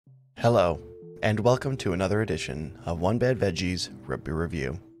Hello, and welcome to another edition of One Bad Veggies Root Beer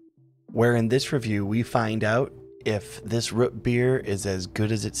Review, where in this review we find out if this root beer is as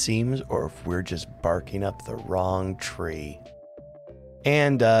good as it seems or if we're just barking up the wrong tree.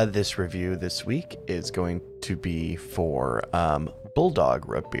 And this review this week is going to be for Bulldog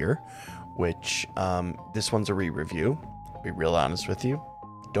root beer, which this one's a re-review. To be real honest with you,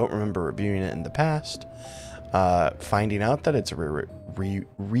 don't remember reviewing it in the past. Finding out that it's a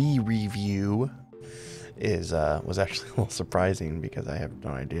re-review was actually a little surprising because I have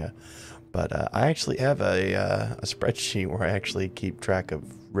no idea. But I actually have a spreadsheet where I actually keep track of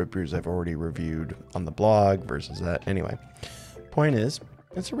root beers I've already reviewed on the blog versus that. Anyway, point is,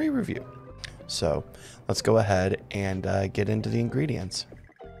 it's a re-review. So let's go ahead and get into the ingredients.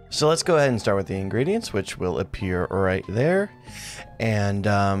 So let's go ahead and start with the ingredients, which will appear right there. And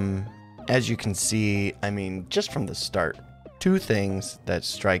as you can see, I mean, just from the start, two things that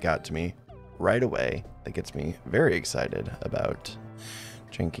strike out to me right away that gets me very excited about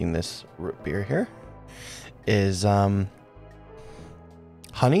drinking this root beer here is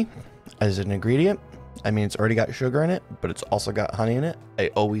honey as an ingredient. I mean, it's already got sugar in it, but it's also got honey in it. I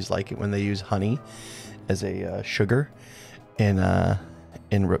always like it when they use honey as a sugar in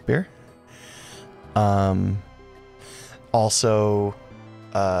root beer. Also,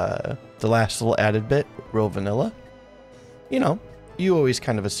 the last little added bit, real vanilla. You know, you always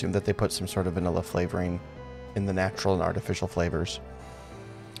kind of assume that they put some sort of vanilla flavoring in the natural and artificial flavors.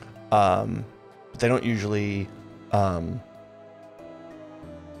 But they don't usually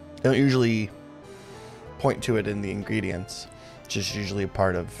point to it in the ingredients. It's just usually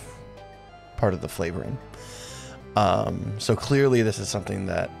part of the flavoring. So clearly this is something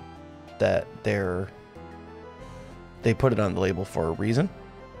that they put it on the label for a reason.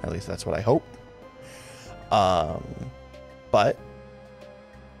 At least that's what I hope. But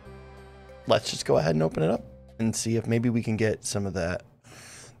let's just go ahead and open it up and see if maybe we can get some of the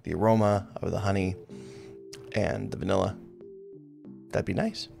aroma of the honey and the vanilla. That'd be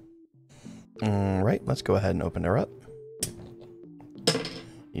nice. All right, let's go ahead and open her up.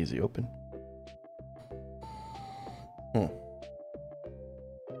 Easy open.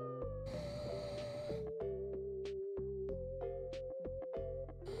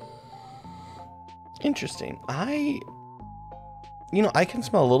 Interesting. I can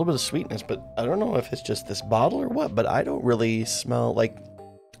smell a little bit of sweetness, but I don't know if it's just this bottle or what, but I don't really smell like...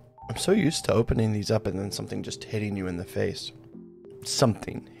 I'm so used to opening these up and then something just hitting you in the face.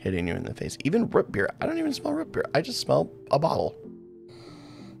 Something hitting you in the face. Even root beer. I don't even smell root beer. I just smell a bottle.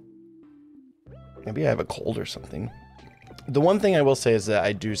 Maybe I have a cold or something. The one thing I will say is that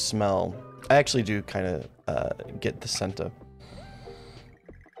I actually do kind of get the scent of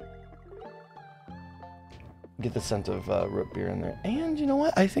root beer in there. And you know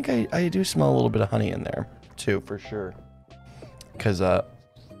what? I think I do smell a little bit of honey in there too, for sure. Because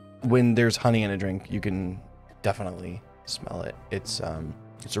when there's honey in a drink, you can definitely smell it. It's a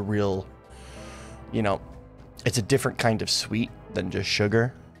real, it's a different kind of sweet than just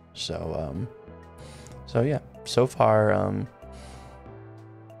sugar. So yeah, so far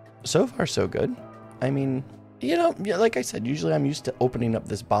so good. I mean, like I said, usually I'm used to opening up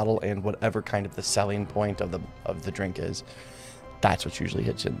this bottle and whatever kind of the selling point of the drink is, that's what usually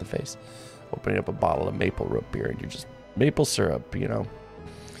hits you in the face. Opening up a bottle of maple root beer and you're just maple syrup,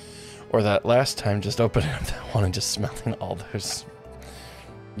 or that last time just opening up that one and just smelling all those,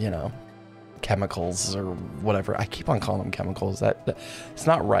 chemicals or whatever. I keep on calling them chemicals. That it's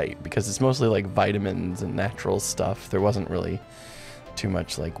not right because it's mostly like vitamins and natural stuff. There wasn't really too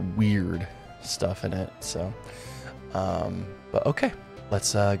much like weird stuff in it. So, but okay,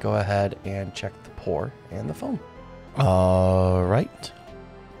 let's go ahead and check the pour and the foam. All right,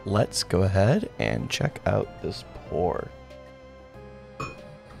 let's go ahead and check out this pour.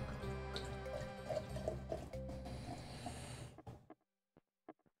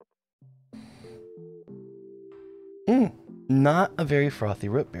 Not a very frothy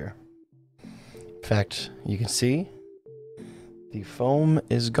root beer. In fact, you can see the foam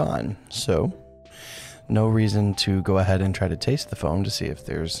is gone, so no reason to go ahead and try to taste the foam to see if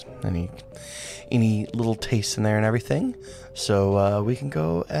there's any little taste in there and everything. So we can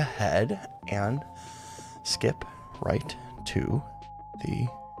go ahead and skip right to the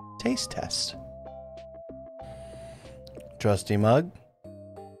taste test. Trusty mug,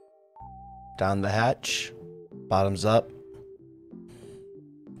 down the hatch, bottoms up.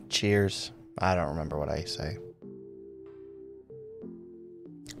 Cheers. I don't remember what I say.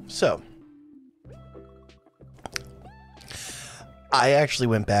 So, I actually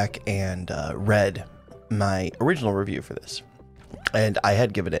went back and read my original review for this. and I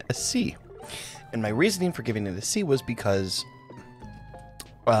had given it a C. And my reasoning for giving it a C was because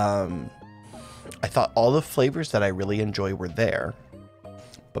I thought all the flavors that I really enjoy were there,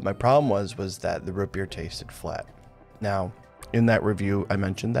 but my problem was that the root beer tasted flat. Now, in that review, I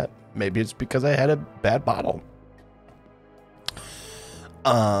mentioned that maybe it's because I had a bad bottle.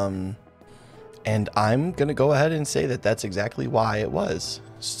 And I'm going to go ahead and say that that's exactly why it was.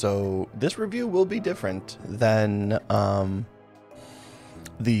 So this review will be different than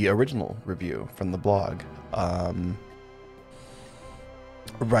the original review from the blog.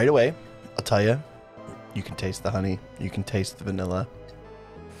 Right away, I'll tell you, you can taste the honey, you can taste the vanilla.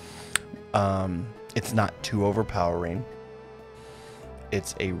 It's not too overpowering.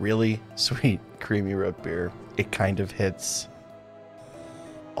 It's a really sweet, creamy root beer. It kind of hits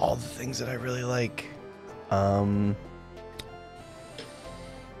all the things that I really like. I'm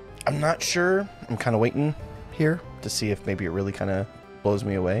not sure. I'm kind of waiting here to see if maybe it really kind of blows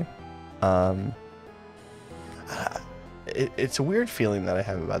me away. It's a weird feeling that I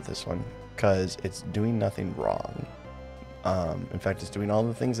have about this one because it's doing nothing wrong. In fact, it's doing all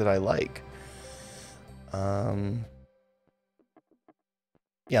the things that I like.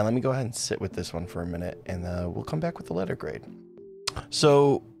 Yeah, let me go ahead and sit with this one for a minute, and we'll come back with the letter grade.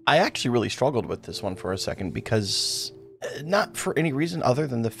 So I actually really struggled with this one for a second because not for any reason other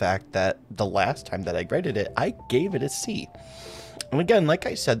than the fact that the last time that I graded it, I gave it a C. And again, like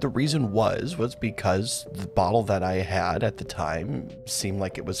I said, the reason was because the bottle that I had at the time seemed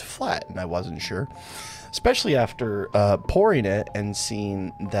like it was flat, and I wasn't sure. Especially after pouring it and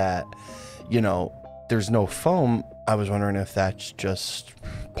seeing that, you know, there's no foam, I was wondering if that's just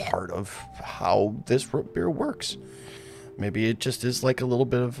part of how this root beer works. Maybe it just is like a little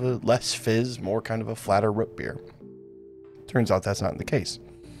bit of a less fizz, more kind of a flatter root beer. Turns out that's not the case.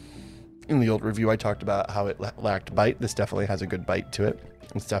 In the old review, I talked about how it lacked bite. This definitely has a good bite to it.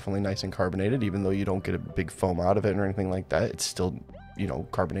 It's definitely nice and carbonated, even though you don't get a big foam out of it or anything like that. It's still, you know,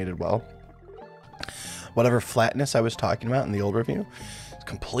 carbonated well. Whatever flatness I was talking about in the old review is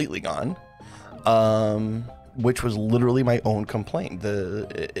completely gone. Which was literally my own complaint.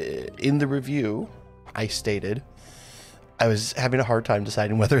 In the review, I stated I was having a hard time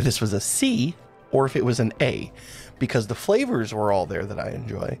deciding whether this was a C or if it was an A, because the flavors were all there that I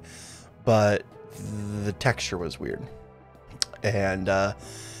enjoy, but the texture was weird. And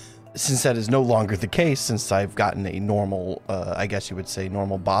since that is no longer the case, since I've gotten a normal, I guess you would say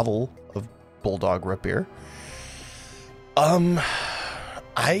normal bottle of Bulldog root beer,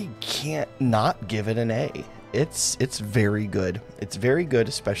 I can't not give it an A. It's very good. It's very good,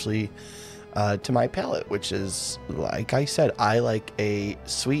 especially to my palate, which is, like I said, I like a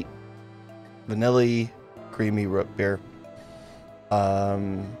sweet, vanilla, creamy root beer.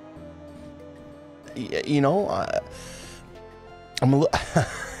 You know, I'm a little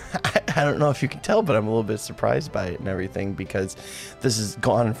I don't know if you can tell, but I'm a little bit surprised by it and everything, because this is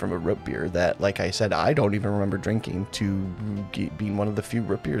gone from a root beer that, like I said, I don't even remember drinking, to being one of the few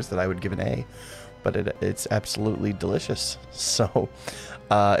root beers that I would give an A. But it's absolutely delicious. So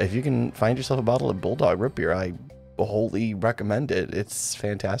if you can find yourself a bottle of Bulldog root beer, I wholly recommend it. It's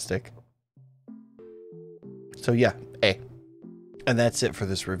fantastic. So yeah, A. And that's it for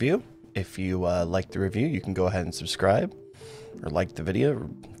this review. If you liked the review, you can go ahead and subscribe, or like the video, or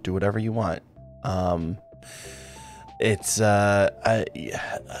do whatever you want. It's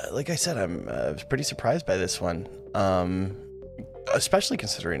like I said, I was pretty surprised by this one, especially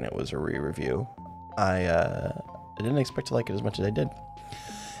considering it was a re-review. I didn't expect to like it as much as I did.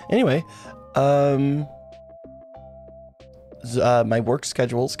 Anyway, my work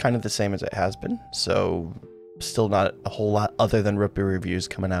schedule is kind of the same as it has been, so still not a whole lot other than root beer reviews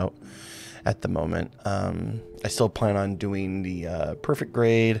coming out at the moment. I still plan on doing the perfect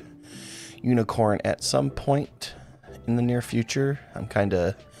grade unicorn at some point in the near future. I'm kind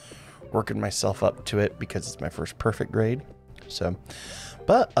of working myself up to it because it's my first perfect grade. So,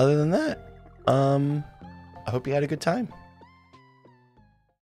 but other than that, I hope you had a good time.